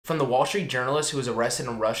From the Wall Street journalist who was arrested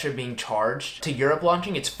in Russia being charged, to Europe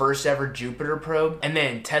launching its first ever Jupiter probe, and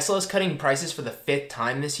then Tesla's cutting prices for the 5th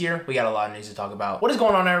time this year. We got a lot of news to talk about. What is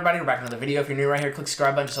going on, everybody? We're back with another video. If you're new right here, click the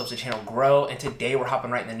subscribe button, just helps the channel grow. And today we're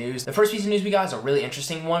hopping right in the news. The first piece of news we got is a really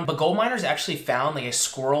interesting one, but gold miners actually found like a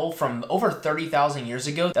squirrel from over 30,000 years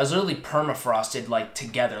ago that was literally permafrosted like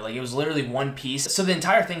together. Like it was literally one piece. So the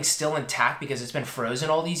entire thing's still intact because it's been frozen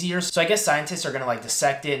all these years. So I guess scientists are gonna like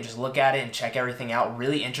dissect it and just look at it and check everything out.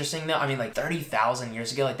 Really interesting though. I mean, like 30,000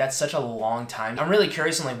 years ago, like that's such a long time. I'm really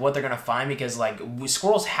curious on like what they're gonna find because like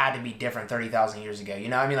squirrels had to be different 30,000 years ago. You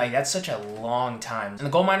know what I mean? Like that's such a long time. And the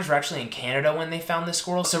gold miners were actually in Canada when they found this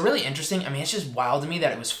squirrel. So really interesting. I mean, it's just wild to me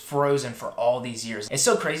that it was frozen for all these years. It's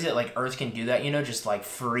so crazy that like Earth can do that, you know, just like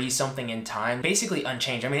freeze something in time, basically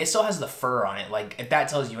unchanged. I mean, it still has the fur on it. Like if that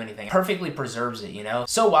tells you anything, it perfectly preserves it, you know?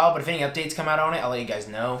 So wild, but if any updates come out on it, I'll let you guys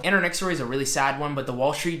know. And our next story is a really sad one, but the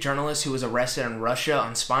Wall Street journalist who was arrested in Russia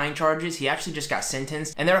on spying charges, he actually just got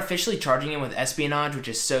sentenced and they're officially charging him with espionage, which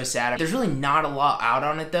is so sad. There's really not a lot out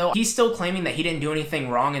on it though. He's still claiming that he didn't do anything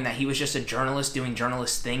wrong and that he was just a journalist doing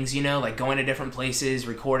journalist things, you know, like going to different places,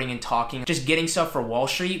 recording and talking, just getting stuff for Wall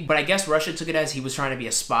Street. But I guess Russia took it as he was trying to be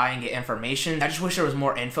a spy and get information. I just wish there was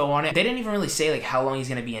more info on it. They didn't even really say like how long he's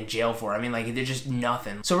gonna be in jail for. I mean, like there's just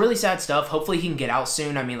nothing. So really sad stuff. Hopefully he can get out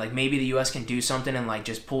soon. I mean, like maybe the US can do something and like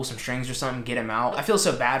just pull some strings or something, get him out. I feel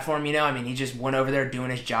so bad for him, you know? I mean, he just went over there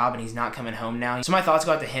doing his job and he's not coming home now. So my thoughts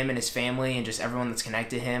go out to him and his family and just everyone that's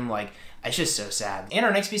connected to him. Like, it's just so sad. And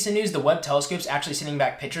our next piece of news, the Webb telescope's actually sending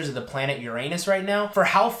back pictures of the planet Uranus right now. For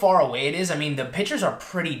how far away it is, I mean, the pictures are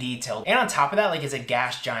pretty detailed. And on top of that, like, it's a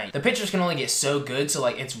gas giant. The pictures can only get so good, so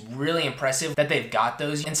like, it's really impressive that they've got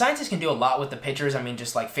those. And scientists can do a lot with the pictures. I mean,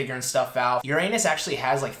 just like figuring stuff out. Uranus actually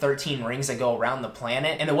has like 13 rings that go around the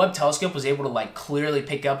planet, and the Webb telescope was able to like clearly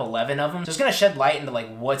pick up 11 of them. So it's gonna shed light into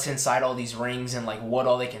like what's inside all these rings and like what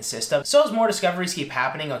all they consist of. So as more discoveries keep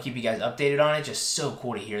happening, I'll keep you guys updated on it. Just so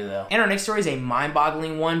cool to hear though. And our next story is a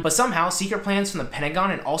mind-boggling one, but somehow secret plans from the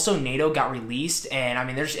Pentagon and also NATO got released, and I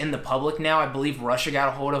mean they're just in the public now. I believe Russia got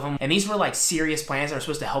a hold of them, and these were like serious plans that were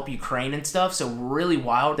supposed to help Ukraine and stuff, so really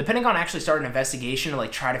wild. The Pentagon actually started an investigation to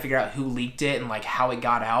like try to figure out who leaked it and like how it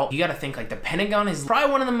got out. You gotta think like the Pentagon is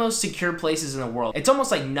probably one of the most secure places in the world. It's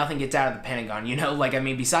almost like nothing gets out of the Pentagon, you know? Like, I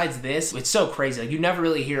mean, besides this, it's so crazy. Like, you never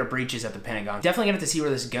really hear of breaches at the Pentagon. Definitely gonna have to see where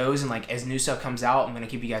this goes, and like as new stuff comes out, I'm gonna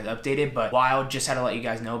keep you guys updated, but wild, just had to let you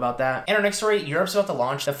guys know about that. And our next story, Europe's about to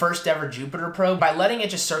launch the first ever Jupiter probe. By letting it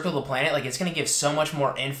just circle the planet, like it's gonna give so much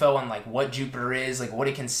more info on like what Jupiter is, like what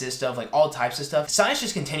it consists of, like all types of stuff. Science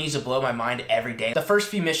just continues to blow my mind every day. The first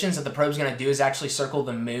few missions that the probe's gonna do is actually circle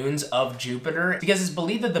the moons of Jupiter, because it's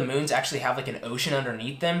believed that the moons actually have like an ocean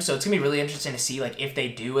underneath them. So it's gonna be really interesting to see like if they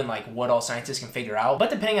do and like what all scientists can figure out. But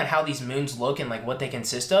depending on how these moons look and like what they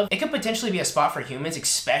consist of, it could potentially be a spot for humans,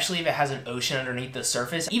 especially if it has an ocean underneath the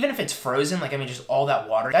surface. Even if it's frozen, like I mean just all that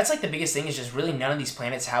water. That's like the biggest thing, is just really none of these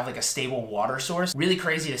planets have like a stable water source. Really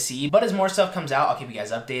crazy to see, but as more stuff comes out, I'll keep you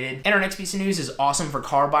guys updated. And our next piece of news is awesome for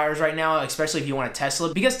car buyers right now, especially if you want a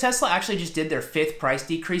Tesla, because Tesla actually just did their 5th price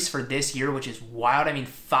decrease for this year, which is wild. I mean,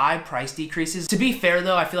 5 price decreases. To be fair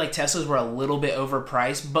though, I feel like Teslas were a little bit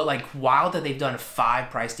overpriced, but like wild that they've done 5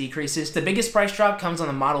 price decreases. The biggest price drop comes on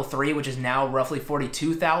the Model 3, which is now roughly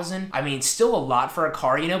 $42,000. I mean, still a lot for a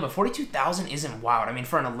car, you know, but $42,000 isn't wild. I mean,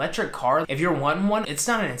 for an electric car, if you're wanting one, it's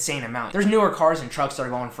not an insane amount. There's newer cars and trucks that are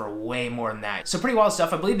going for way more than that. So pretty wild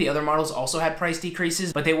stuff. I believe the other models also had price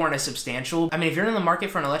decreases, but they weren't as substantial. I mean, if you're in the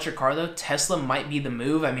market for an electric car though, Tesla might be the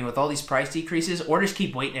move. I mean, with all these price decreases, or just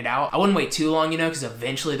keep waiting it out. I wouldn't wait too long, you know, because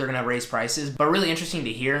eventually they're gonna raise prices, but really interesting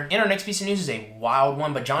to hear. And our next piece of news is a wild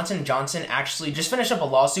one, but Johnson & Johnson actually just finished up a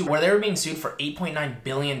lawsuit where they were being sued for $8.9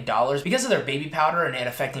 billion because of their baby powder and it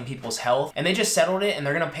affecting people's health. And they just settled it, and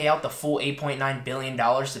they're gonna pay out the full $8.9 billion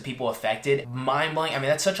to people affected. Mind-blowing. I mean,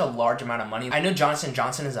 that's such a large amount of money. I know Johnson &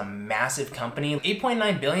 Johnson is a massive company.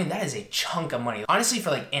 8.9 billion, that is a chunk of money, honestly, for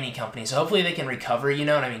like any company. So hopefully they can recover, you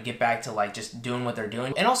know, and I mean get back to like just doing what they're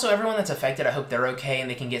doing. And also everyone that's affected, I hope they're okay and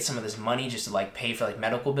they can get some of this money just to like pay for like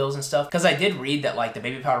medical bills and stuff, because I did read that like the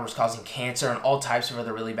baby powder was causing cancer and all types of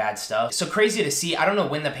other really bad stuff. So crazy to see. I don't know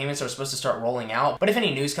when the payments are supposed to start rolling out, but if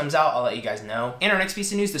any news comes out, I'll let you guys know. And our next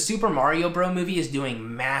piece of news, the Super Mario Bros movie is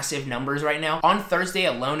doing massive numbers right now. On Thursday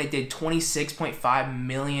alone, it did $26.5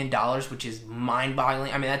 million million, which is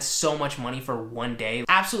mind-boggling. I mean, that's so much money for one day.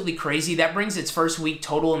 Absolutely crazy. That brings its first week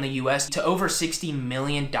total in the US to over $60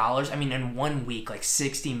 million. I mean, in 1 week, like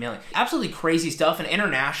 60 million. Absolutely crazy stuff. And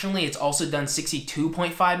internationally, it's also done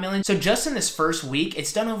 62.5 million. So just in this first week,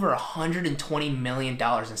 it's done over $120 million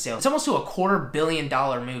in sales. It's almost to a $250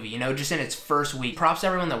 million movie, you know, just in its first week. Props to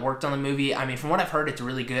everyone that worked on the movie. I mean, from what I've heard, it's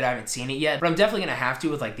really good. I haven't seen it yet, but I'm definitely gonna have to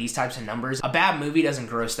with like these types of numbers. A bad movie doesn't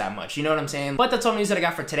gross that much, you know what I'm saying? But that's all news that I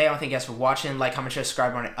got for today. I want to thank you guys for watching. Like, comment, share,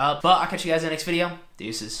 subscribe, run it up. But I'll catch you guys in the next video.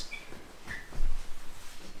 Deuces.